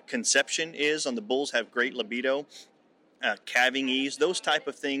conception is on the bulls have great libido, calving ease, those type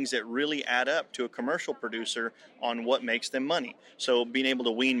of things that really add up to a commercial producer on what makes them money. So being able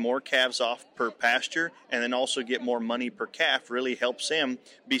to wean more calves off per pasture and then also get more money per calf really helps them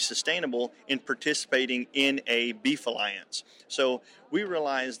be sustainable in participating in a beef alliance. So we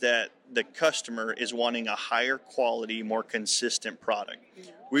realize that the customer is wanting a higher quality, more consistent product.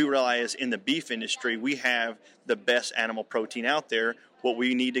 We realize in the beef industry, we have the best animal protein out there. What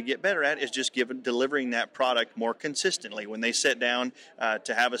we need to get better at is just delivering that product more consistently. When they sit down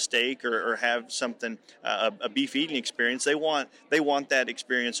to have a steak or have something, a beef eating experience, they want that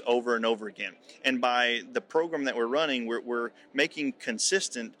experience over and over again. And by the program that we're running, we're making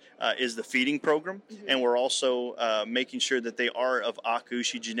consistent is the feeding program, and we're also making sure that they are of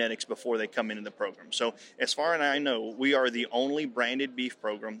Akushi genetics before they come into the program. So as far as I know, we are the only branded beef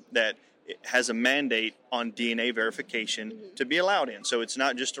program that has a mandate on DNA verification to be allowed in. So it's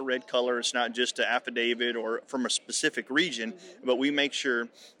not just a red color, it's not just an affidavit or from a specific region, but we make sure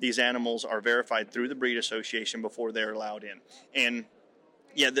these animals are verified through the breed association before they're allowed in. And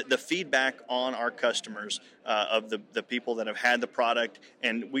yeah, the feedback on our customers of the people that have had the product,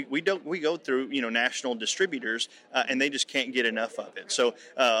 and we go through national distributors, and they just can't get enough of it. So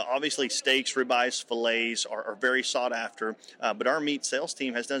obviously steaks, ribeyes, fillets are very sought after, but our meat sales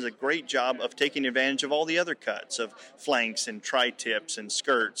team has done a great job of taking advantage of all the other cuts of flanks and tri-tips and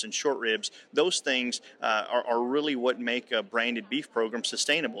skirts and short ribs. Those things are really what make a branded beef program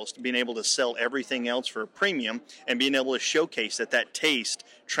sustainable. It's being able to sell everything else for a premium and being able to showcase that taste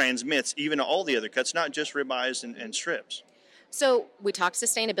transmits even to all the other cuts, not just ribeyes and strips. So we talk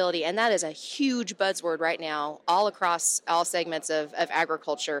sustainability, and that is a huge buzzword right now all across all segments of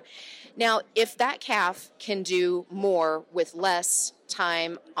agriculture. Now, if that calf can do more with less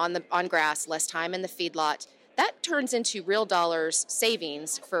time on grass, less time in the feedlot, that turns into real dollars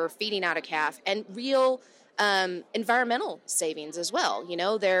savings for feeding out a calf and real environmental savings as well.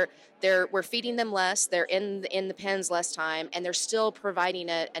 We're feeding them less, they're in the pens less time, and they're still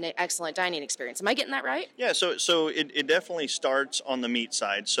providing an excellent dining experience. Am I getting that right? Yeah, so it definitely starts on the meat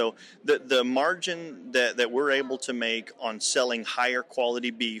side. So the margin that we're able to make on selling higher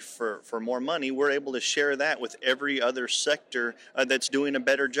quality beef for more money, we're able to share that with every other sector that's doing a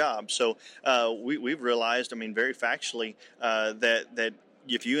better job. So we've realized, very factually, that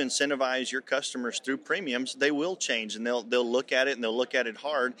if you incentivize your customers through premiums, they will change, and they'll look at it, and they'll look at it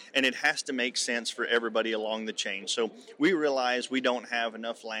hard, and it has to make sense for everybody along the chain. So we realize we don't have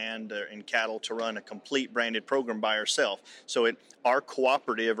enough land and cattle to run a complete branded program by ourselves. So our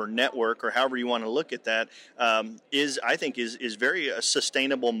cooperative or network, or however you want to look at that, is very a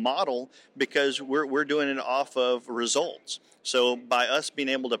sustainable model, because we're doing it off of results. So by us being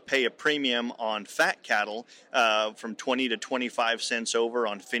able to pay a premium on fat cattle from 20 to 25 cents over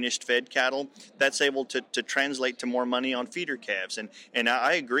on finished fed cattle, that's able to translate to more money on feeder calves. And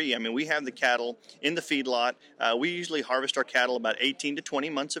I agree. We have the cattle in the feedlot. We usually harvest our cattle about 18 to 20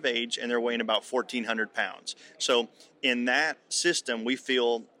 months of age, and they're weighing about 1,400 pounds. So in that system, we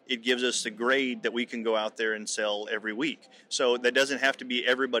feel it gives us the grade that we can go out there and sell every week. So that doesn't have to be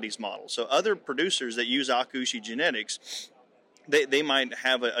everybody's model. So other producers that use Akushi genetics, they might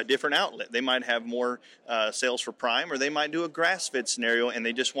have a different outlet. They might have more sales for prime, or they might do a grass-fed scenario, and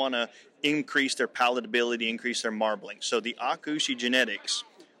they just want to increase their palatability, increase their marbling. So the Akushi genetics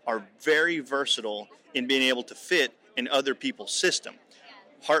are very versatile in being able to fit in other people's system.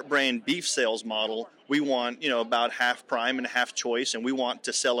 Heartbrand beef sales model, we want about half prime and half choice, and we want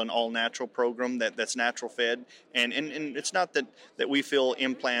to sell an all-natural program that's natural fed. And it's not that we feel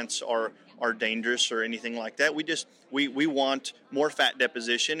implants are are dangerous or anything like that. We want more fat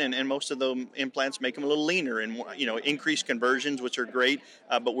deposition, and most of the implants make them a little leaner and, increase conversions, which are great,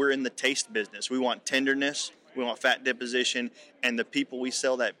 but we're in the taste business. We want tenderness, we want fat deposition, and the people we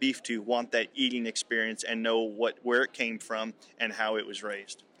sell that beef to want that eating experience and know where it came from and how it was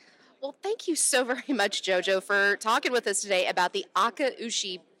raised. Well, thank you so very much, JoJo, for talking with us today about the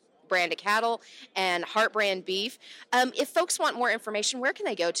Akaushi brand of cattle and Heart brand beef. If folks want more information, where can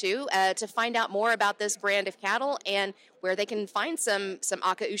they go to find out more about this brand of cattle and where they can find some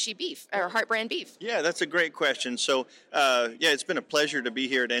Akaushi beef or Heart brand beef? Yeah, that's a great question. So, it's been a pleasure to be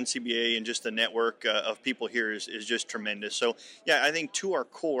here at NCBA, and just the network of people here is just tremendous. So, I think to our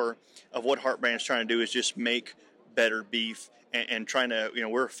core of what Heart brand is trying to do is just make better beef. And trying to,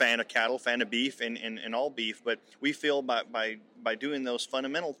 we're a fan of cattle, fan of beef, and all beef, but we feel by doing those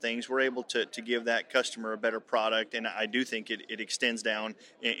fundamental things, we're able to give that customer a better product, and I do think it extends down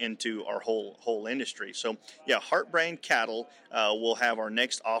into our whole industry. So, Heart brand cattle will have our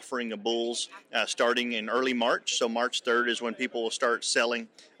next offering of bulls starting in early March. So March 3rd is when people will start scheduling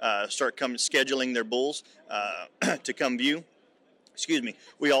their bulls to come view. Excuse me.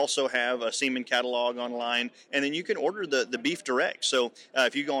 We also have a semen catalog online, and then you can order the beef direct. So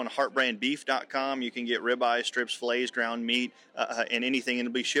if you go on heartbrandbeef.com, you can get ribeye, strips, fillets, ground meat, and anything, and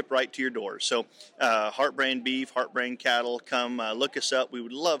it'll be shipped right to your door. So Heart brand beef, Heart brand cattle, come look us up. We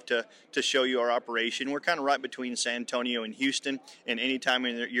would love to show you our operation. We're kind of right between San Antonio and Houston, and anytime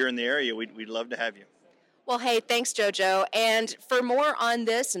you're in the area, we'd love to have you. Well, hey, thanks, JoJo. And for more on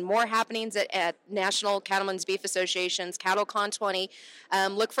this and more happenings at National Cattlemen's Beef Association's CattleCon 20,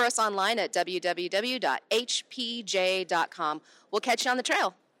 look for us online at www.hpj.com. We'll catch you on the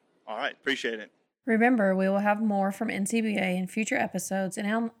trail. All right. Appreciate it. Remember, we will have more from NCBA in future episodes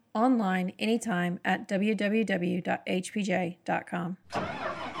and online anytime at www.hpj.com.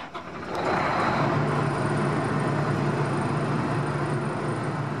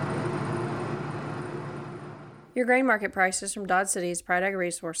 Your grain market prices from Dodge City's Pride Ag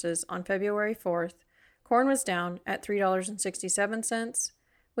Resources on February 4th. Corn was down at $3.67.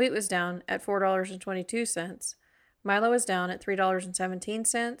 Wheat was down at $4.22. Milo was down at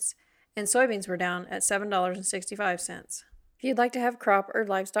 $3.17. And soybeans were down at $7.65. If you'd like to have crop or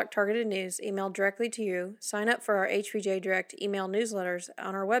livestock targeted news emailed directly to you, sign up for our HPJ Direct email newsletters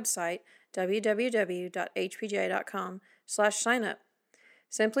on our website, www.hpj.com/signup.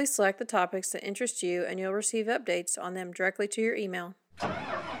 Simply select the topics that interest you and you'll receive updates on them directly to your email.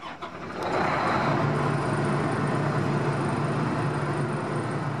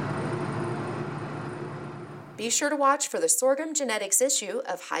 Be sure to watch for the Sorghum Genetics issue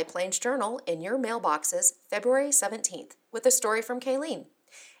of High Plains Journal in your mailboxes February 17th with a story from Kayleen.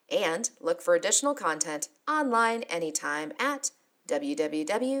 And look for additional content online anytime at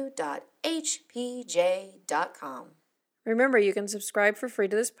www.hpj.com. Remember, you can subscribe for free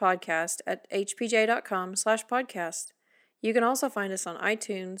to this podcast at hpj.com/podcast. You can also find us on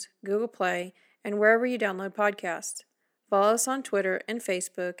iTunes, Google Play, and wherever you download podcasts. Follow us on Twitter and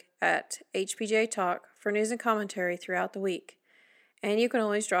Facebook at HPJ Talk for news and commentary throughout the week. And you can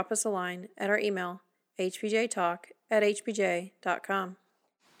always drop us a line at our email, hpjtalk@hpj.com.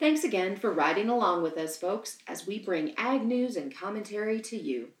 Thanks again for riding along with us, folks, as we bring ag news and commentary to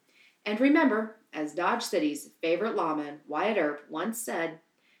you. And remember, as Dodge City's favorite lawman, Wyatt Earp, once said,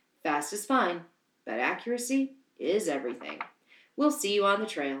 "Fast is fine, but accuracy is everything." We'll see you on the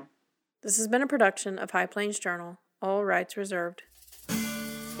trail. This has been a production of High Plains Journal. All rights reserved.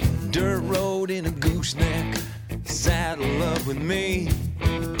 Dirt road in a gooseneck, saddle up with me.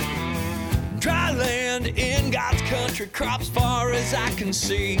 Dry land in God's country, crops far as I can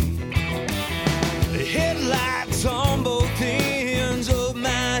see. The headlights on both ends of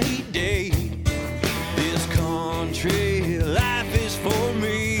my day. This country life is for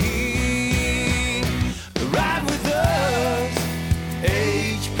me. Ride with us,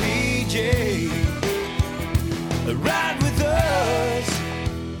 HPJ. Ride with